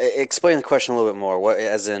 Explain the question a little bit more. What,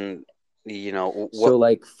 as in, what? So,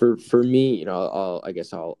 like for me, I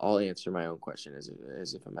guess I'll answer my own question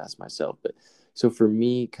as if I'm asked myself. But so for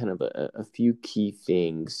me, kind of a few key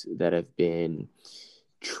things that have been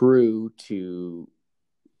true to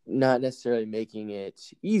not necessarily making it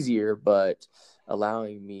easier, but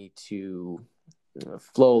allowing me to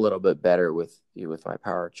flow a little bit better with my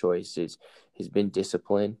power of choice has been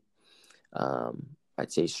discipline.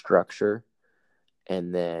 I'd say structure,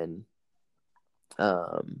 and then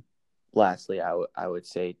um, lastly, I would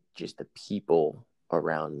say just the people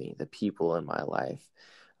around me, the people in my life.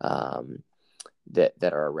 Um,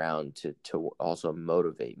 that are around to also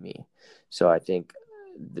motivate me. So I think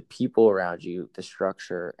the people around you, the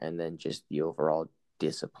structure, and then just the overall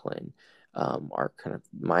discipline are kind of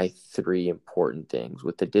my three important things.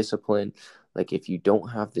 With the discipline, like if you don't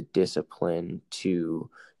have the discipline to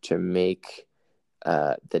make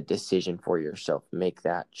the decision for yourself, make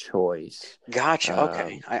that choice. Gotcha.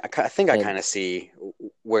 Okay. I think I And kind of see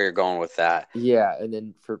where you're going with that. yeah, and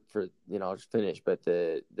then for I'll just finish, but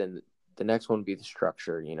the next one would be the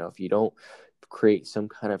structure. If you don't create some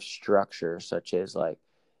kind of structure, such as like,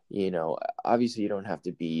 obviously you don't have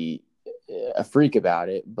to be a freak about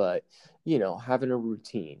it, but having a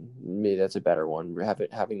routine, maybe that's a better one.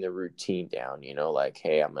 Having the routine down. Like,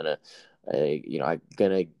 hey, I'm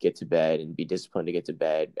gonna get to bed and be disciplined to get to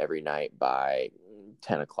bed every night by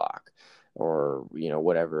 10 o'clock, or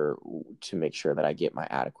whatever, to make sure that I get my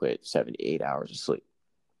adequate 7 to 8 hours of sleep.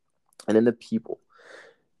 And then the people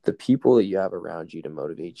that you have around you to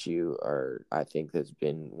motivate you are, I think, that's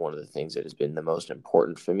been one of the things that has been the most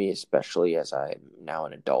important for me, especially as I'm now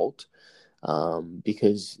an adult,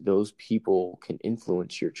 because those people can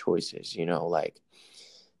influence your choices. Like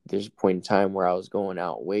there's a point in time where I was going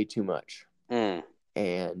out way too much, Mm.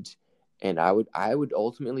 and I would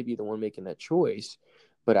ultimately be the one making that choice,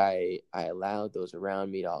 but I allowed those around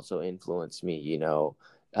me to also influence me,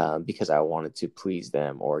 because I wanted to please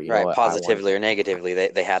them, or Right. what I wanted Positively to. or negatively,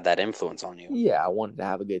 they had that influence on you. Yeah, I wanted to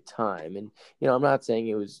have a good time, and I'm not saying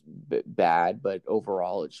it was bad, but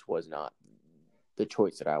overall, it just was not the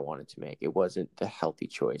choice that I wanted to make. It wasn't the healthy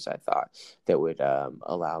choice, I thought, that would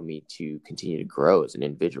allow me to continue to grow as an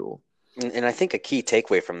individual. And I think a key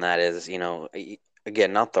takeaway from that is,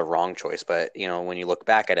 again, not the wrong choice, but when you look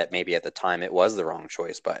back at it, maybe at the time it was the wrong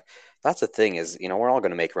choice. But that's the thing is, we're all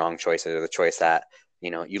going to make wrong choices, or the choice that,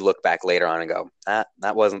 you look back later on and go,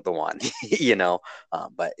 that wasn't the one,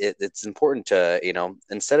 But it's important to,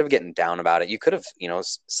 instead of getting down about it, you could have,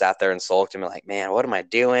 sat there and sulked and been like, man, what am I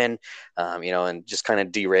doing? And just kind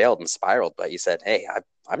of derailed and spiraled. But you said, hey,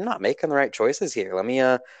 I'm not making the right choices here. Let me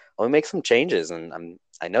make some changes. And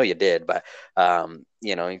I know you did, but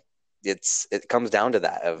it comes down to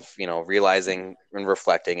that of realizing and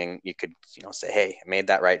reflecting, and you could say, hey, I made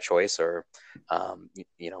that right choice, or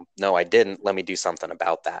no, I didn't. Let me do something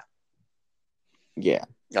about that. Yeah.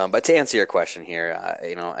 But to answer your question here,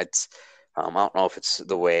 it's I don't know if it's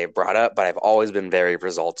the way brought up, but I've always been very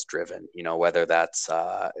results driven. Whether that's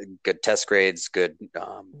good test grades, good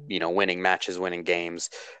winning matches, winning games,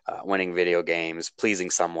 winning video games, pleasing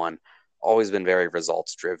someone. Always been very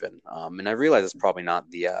results driven, and I realize it's probably not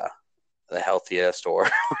the healthiest or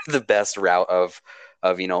the best route of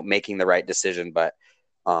making the right decision, but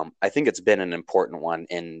I think it's been an important one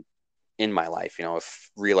in my life.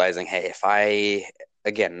 If realizing, hey, if I,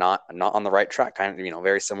 again, not on the right track, kind of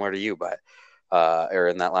very similar to you, but or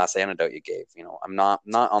in that last anecdote you gave, I'm not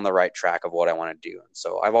on the right track of what I want to do. And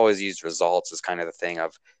so I've always used results as kind of the thing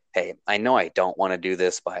of, hey, I know I don't want to do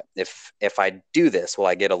this, but if I do this, will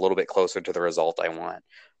I get a little bit closer to the result I want?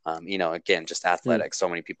 Again, just Hmm. athletics. So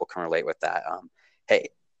many people can relate with that. Hey,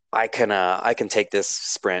 I can take this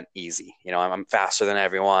sprint easy. I'm faster than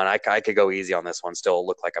everyone. I could go easy on this one, still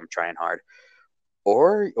look like I'm trying hard.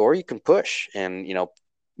 Or you can push and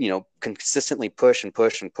consistently push and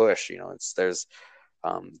push and push. There's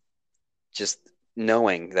um, just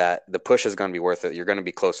knowing that the push is going to be worth it. You're going to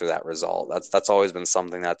be closer to that result. That's always been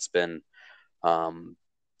something that's been um,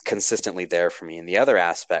 consistently there for me. And the other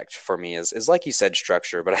aspect for me is like you said,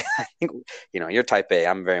 structure. But I think you're type A.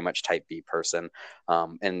 I'm very much type B person.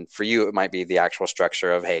 And for you, it might be the actual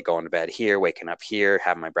structure of, hey, going to bed here, waking up here,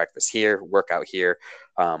 having my breakfast here, workout here.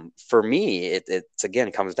 For me, it's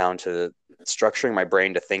again comes down to structuring my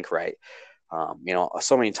brain to think right.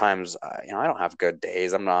 So many times, I don't have good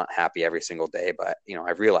days. I'm not happy every single day, but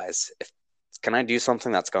I realize, if can I do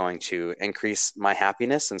something that's going to increase my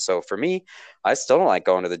happiness? And so for me, I still don't like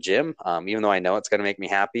going to the gym, even though I know it's going to make me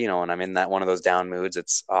happy. When I'm in that one of those down moods,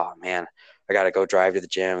 it's, oh man, I got to go drive to the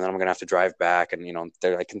gym, and then I'm going to have to drive back. And,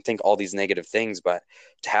 I can think all these negative things, but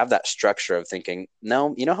to have that structure of thinking,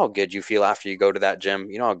 no, you know how good you feel after you go to that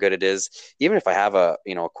gym, you know how good it is. Even if I have a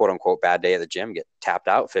quote unquote bad day at the gym, get tapped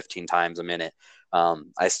out 15 times a minute.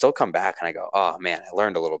 I still come back and I go, oh man, I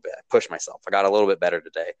learned a little bit. I pushed myself. I got a little bit better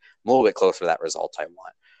today. I'm a little bit closer to that result I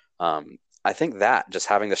want. I think that just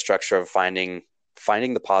having the structure of finding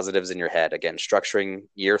the positives in your head, again, structuring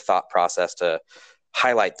your thought process to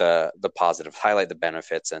highlight the positives, highlight the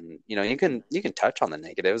benefits, and you can touch on the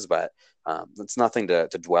negatives, but it's nothing to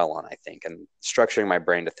dwell on, I think. And structuring my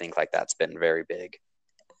brain to think like that's been very big.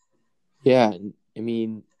 Yeah. And I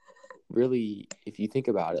mean, really, if you think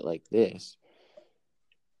about it like this,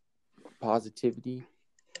 positivity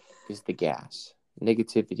is the gas.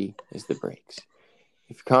 Negativity is the brakes.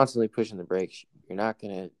 If you're constantly pushing the brakes, you're not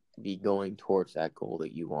going to be going towards that goal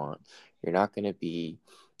that you want. You're not going to be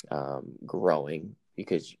growing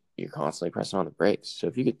because you're constantly pressing on the brakes. So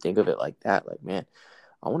if you could think of it like that, like, man,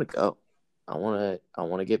 I want to go. I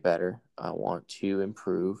want to get better. I want to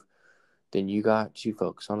improve. Then you got to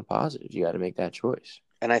focus on the positives. You got to make that choice.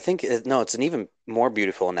 And I think it's an even more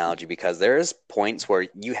beautiful analogy because there's points where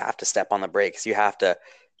you have to step on the brakes. You have to,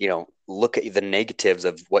 look at the negatives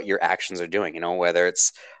of what your actions are doing. Whether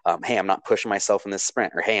it's, hey, I'm not pushing myself in this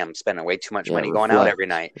sprint, or hey, I'm spending way too much money going out every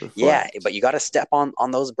night. Yeah, but you got to step on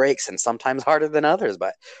those brakes, and sometimes harder than others.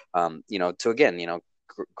 But to again,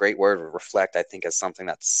 great word, reflect. I think is something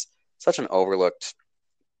that's such an overlooked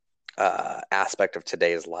aspect of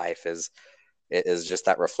today's life is just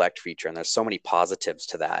that reflect feature. And there's so many positives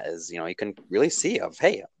to that is, you can really see of,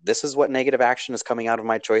 hey, this is what negative action is coming out of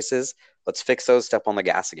my choices. Let's fix those, step on the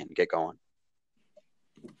gas again, get going.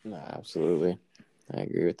 No, absolutely. I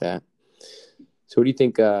agree with that. So what do you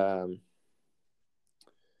think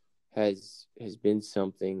has been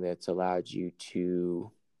something that's allowed you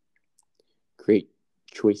to create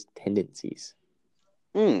choice tendencies?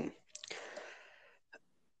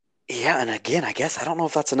 Yeah, and again, I guess I don't know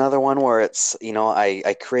if that's another one where it's,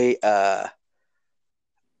 I create a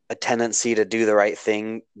tendency to do the right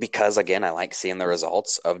thing because, again, I like seeing the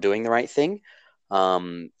results of doing the right thing,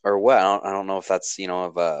 or what. I don't know if that's,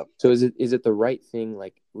 of a. So is it the right thing?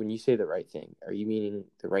 Like when you say the right thing, are you meaning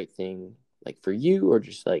the right thing like for you, or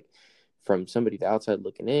just like from somebody the outside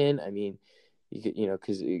looking in? I mean, you could,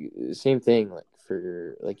 because the same thing like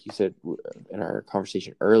for like you said in our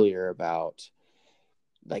conversation earlier about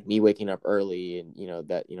like me waking up early and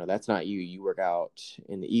that's not you work out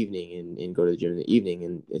in the evening and go to the gym in the evening,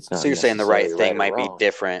 and it's not so you're saying the right thing might be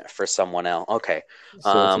different for someone else. Okay.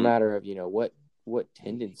 So it's a matter of what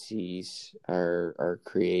tendencies are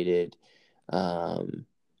created, like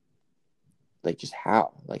just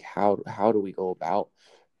how do we go about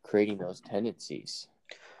creating those tendencies?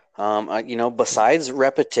 Besides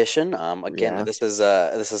repetition, again, this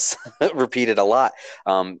is repeated a lot.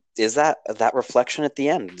 Is that reflection at the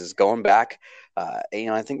end, is going back.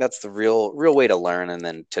 I think that's the real way to learn, and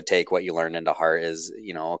then to take what you learned into heart is,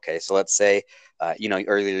 okay, so let's say,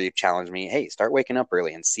 earlier you challenged me, hey, start waking up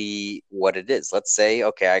early and see what it is. Let's say,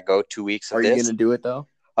 okay, I go 2 weeks of this. Are you going to do it though?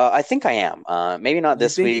 I think I am. Maybe not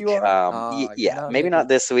this week. Yeah, maybe not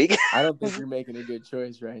this week. I don't think you're making a good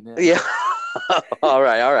choice right now. Yeah. All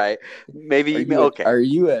right. Maybe. Okay. Are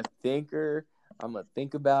you a thinker? I'm gonna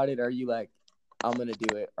think about it. Are you like, I'm gonna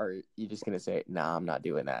do it? Or are you just gonna say, nah, I'm not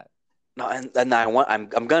doing that? No, and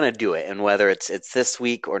I'm gonna do it, and whether it's this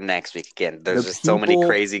week or next week, again, there's just so many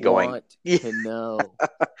crazy going. To know.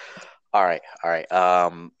 All right.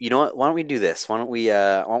 You know what? Why don't we do this? Why don't we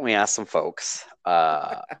ask some folks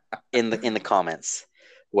in the comments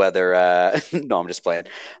whether no, I'm just playing.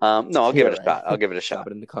 No, I'll give it a shot. I'll give it a shot. Drop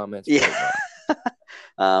it in the comments. Yeah.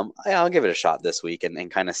 I'll give it a shot this week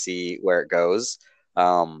and kind of see where it goes.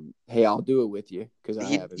 Hey, I'll do it with you because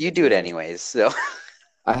you do it anyways. So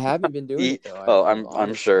I haven't been doing it though.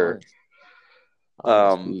 I'm sure.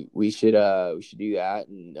 We should do that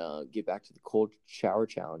and get back to the cold shower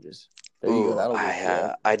challenges. There you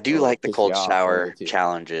go. I do like the cold shower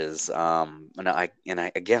challenges. And I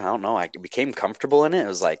again, I don't know. I became comfortable in it. It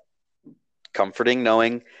was like comforting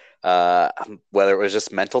knowing whether it was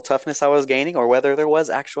just mental toughness I was gaining or whether there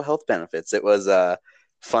was actual health benefits. It was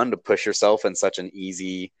fun to push yourself in such an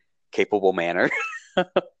easy, capable manner.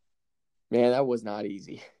 Man, that was not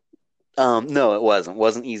easy. No, it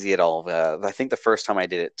wasn't easy at all. I think the first time I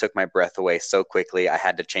did it took my breath away so quickly I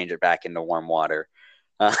had to change it back into warm water.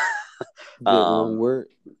 I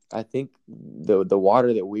think the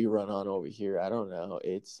water that we run on over here, I don't know,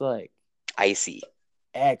 it's like icy,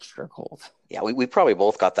 extra cold. Yeah, we probably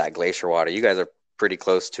both got that glacier water. You guys are pretty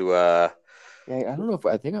close to yeah, I don't know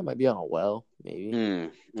I think I might be on a well,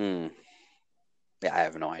 maybe. Yeah, I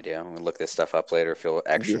have no idea. I'm gonna look this stuff up later. Feel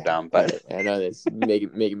extra dumb, but I know it's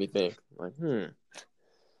making me think. Like,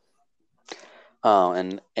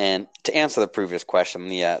 and to answer the previous question,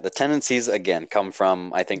 the tendencies again come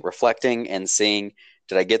from, I think, reflecting and seeing,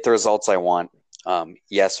 did I get the results I want?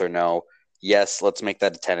 Yes or no. Yes, let's make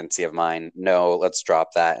that a tendency of mine. No, let's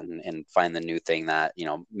drop that and find the new thing that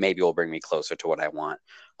maybe will bring me closer to what I want.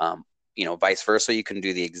 Vice versa, you can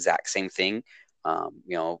do the exact same thing.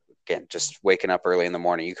 Again, just waking up early in the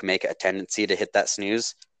morning, you can make a tendency to hit that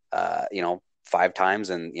snooze, 5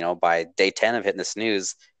 times. And, by day 10 of hitting the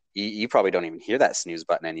snooze, you probably don't even hear that snooze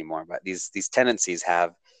button anymore. But these tendencies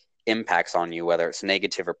have impacts on you, whether it's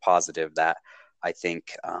negative or positive, that I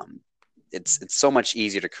think, it's so much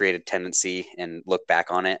easier to create a tendency and look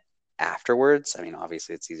back on it afterwards. I mean,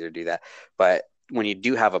 obviously it's easier to do that, but when you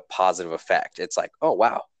do have a positive effect, it's like, oh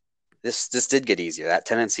wow, this did get easier. That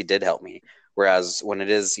tendency did help me. Whereas when it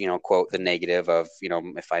is, quote, the negative of,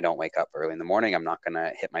 if I don't wake up early in the morning, I'm not going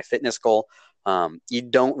to hit my fitness goal. You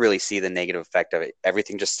don't really see the negative effect of it.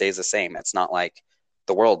 Everything just stays the same. It's not like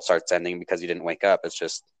the world starts ending because you didn't wake up. It's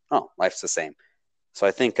just, oh, life's the same. So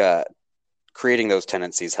I think creating those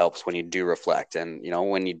tendencies helps when you do reflect. And,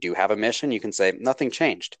 when you do have a mission, you can say, nothing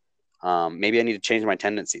changed. Maybe I need to change my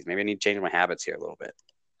tendencies. Maybe I need to change my habits here a little bit.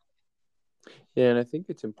 Yeah, and I think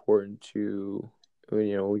it's important to,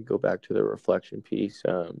 we go back to the reflection piece,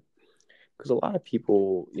 because a lot of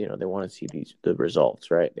people, they want to see the results,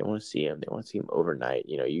 right? They want to see them. They want to see them overnight.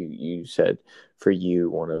 You said for you,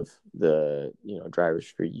 one of the, drivers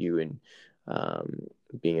for you and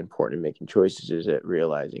being important in making choices is at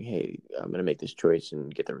realizing, hey, I'm going to make this choice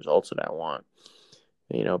and get the results that I want.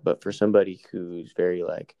 But for somebody who's very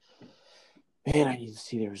like, man, I need to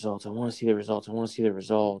see the results. I want to see the results. I want to see the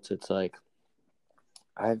results. It's like,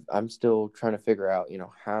 I'm still trying to figure out,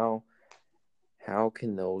 how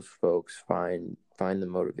can those folks find the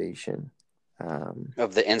motivation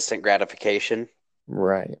Of the instant gratification.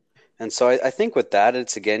 right. And so I think with that,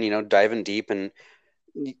 it's again, diving deep and,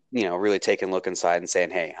 really taking a look inside and saying,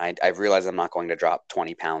 hey, I realize I'm not going to drop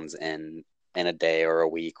 20 pounds in a day or a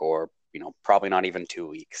week or, probably not even 2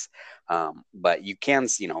 weeks. But you can,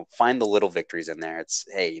 find the little victories in there. It's,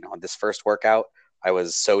 hey, this first workout, I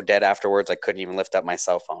was so dead afterwards, I couldn't even lift up my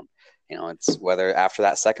cell phone. It's whether after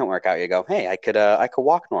that second workout, you go, hey, I could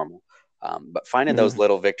walk normal. But finding those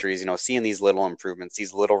little victories, seeing these little improvements,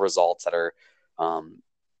 these little results that are,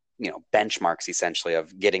 benchmarks essentially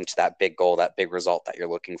of getting to that big goal, that big result that you're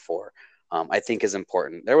looking for, I think is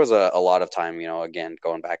important. There was a lot of time, again,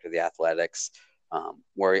 going back to the athletics,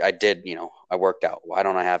 where I did, I worked out. Why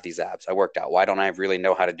don't I have these abs? I worked out. Why don't I really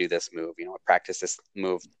know how to do this move? I practiced this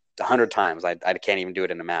move 100 times. I can't even do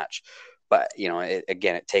it in a match. But,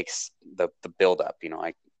 it takes the build up,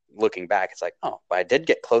 looking back, it's like, oh, but I did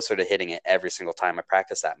get closer to hitting it every single time I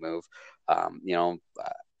practiced that move.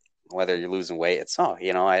 Whether you're losing weight, it's,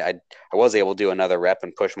 I was able to do another rep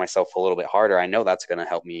and push myself a little bit harder. I know that's going to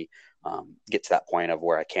help me get to that point of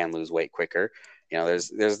where I can lose weight quicker.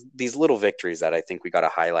 There's these little victories that I think we got to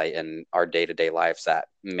highlight in our day-to-day lives that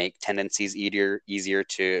make tendencies easier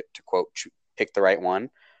to quote, pick the right one.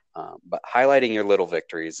 But highlighting your little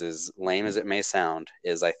victories, as lame as it may sound,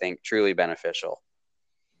 is, I think, truly beneficial.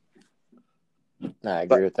 I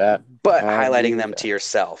agree with that. But highlighting them to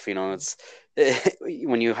yourself, it's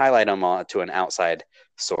when you highlight them to an outside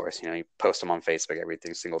source, you post them on Facebook every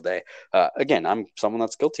single day. Again, I'm someone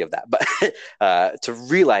that's guilty of that, but to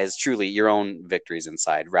realize truly your own victories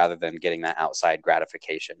inside rather than getting that outside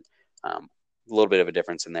gratification, a little bit of a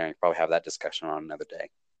difference in there. You probably have that discussion on another day.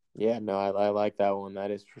 Yeah, no, I like that one.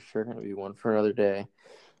 That is for sure going to be one for another day.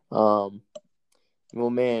 Well,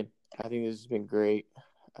 man, I think this has been great.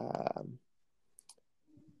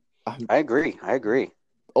 I agree. I'm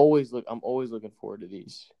always looking forward to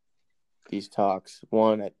these talks.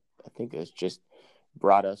 One, I think it's just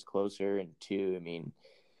brought us closer, and two, I mean,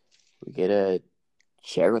 we get to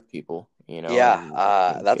share with people,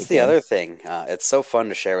 Yeah, that's the other thing. It's so fun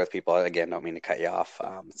to share with people. Again, don't mean to cut you off.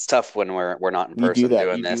 It's tough when we're not in person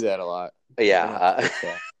doing this. You do that a lot. Yeah.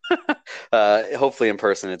 Hopefully in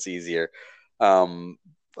person it's easier. Now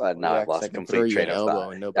I've lost complete train of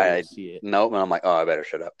thought. And nobody will see it. Nope, and I'm like, oh, I better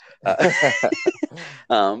shut up.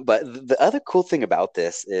 But the other cool thing about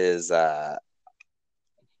this is,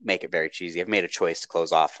 make it very cheesy. I've made a choice to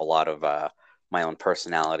close off a lot of my own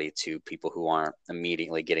personality to people who aren't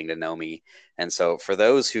immediately getting to know me. And so for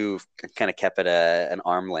those who kind of kept it an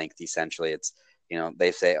arm length, essentially, it's,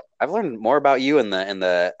 they say, I've learned more about you in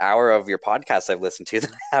the hour of your podcast I've listened to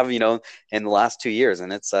than I have, in the last 2 years.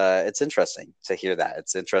 And it's interesting to hear that.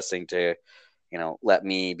 It's interesting to, let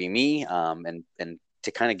me be me, and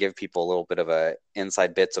to kind of give people a little bit of a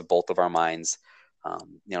inside bits of both of our minds.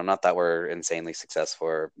 Not that we're insanely successful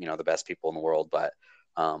or, the best people in the world, but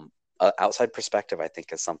outside perspective, I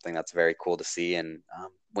think, is something that's very cool to see. And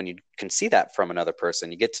when you can see that from another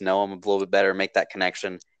person, you get to know them a little bit better, make that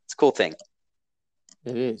connection. It's a cool thing.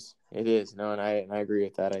 It is. No, and I agree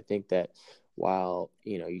with that. I think that while,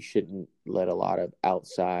 you shouldn't let a lot of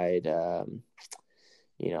outside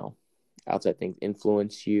things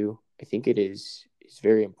influence you, I think it's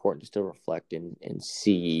very important to still reflect and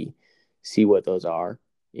see what those are.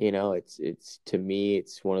 It's to me,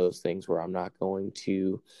 it's one of those things where I'm not going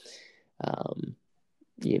to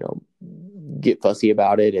get fussy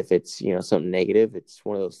about it if it's, something negative. It's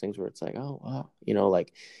one of those things where it's like, oh wow,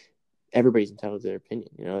 like everybody's entitled to their opinion.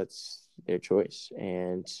 It's their choice.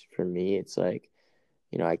 And for me, it's like,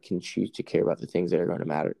 I can choose to care about the things that are going to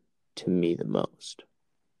matter to me the most.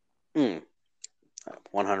 100%.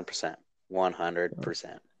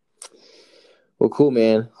 100%. Well, cool,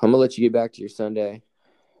 man. I'm gonna let you get back to your Sunday.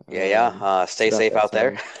 Stay safe out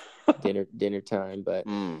there. dinner time. But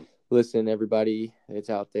listen, everybody that's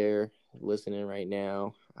out there listening right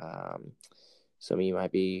now, some of you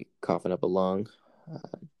might be coughing up a lung.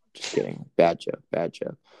 Just kidding. Bad joke.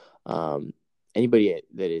 Anybody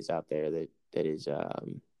that is out there that is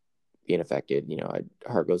being affected,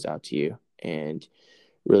 heart goes out to you, and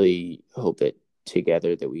really hope that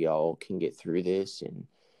together that we all can get through this and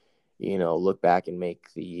look back and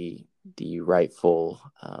make the rightful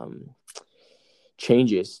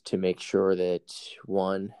changes to make sure that,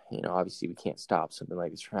 one, obviously we can't stop something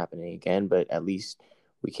like this from happening again, but at least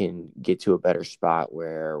we can get to a better spot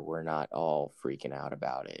where we're not all freaking out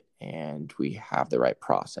about it and we have the right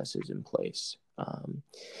processes in place.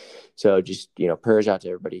 So just, prayers out to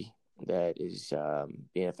everybody that is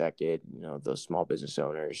being affected, those small business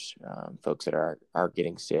owners, folks that are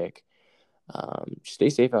getting sick. Stay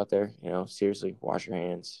safe out there, seriously, wash your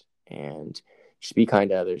hands and just be kind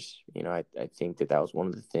to others. I think that was one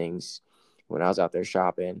of the things when I was out there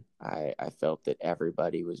shopping. I felt that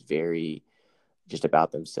everybody was very just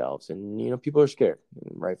about themselves, and people are scared,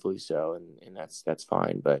 and rightfully so, and that's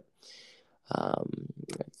fine. But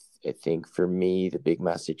I think for me, the big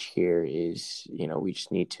message here is, we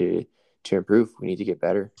just need to improve. We need to get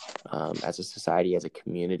better as a society, as a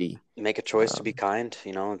community. Make a choice to be kind.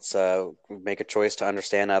 It's make a choice to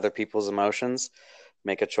understand other people's emotions.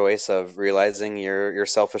 Make a choice of realizing your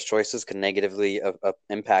selfish choices can negatively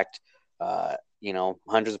impact,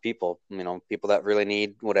 hundreds of people. People that really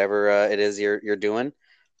need whatever it is you're doing.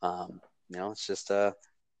 It's just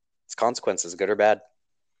it's consequences, good or bad.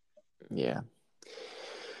 Yeah.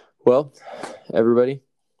 Well, everybody,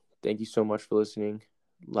 thank you so much for listening.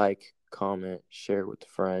 Like, comment, share with a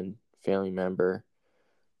friend, family member,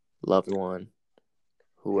 loved one,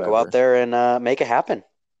 whoever. Go out there and make it happen.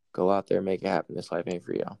 Go out there, make it happen. This life ain't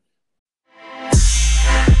for y'all.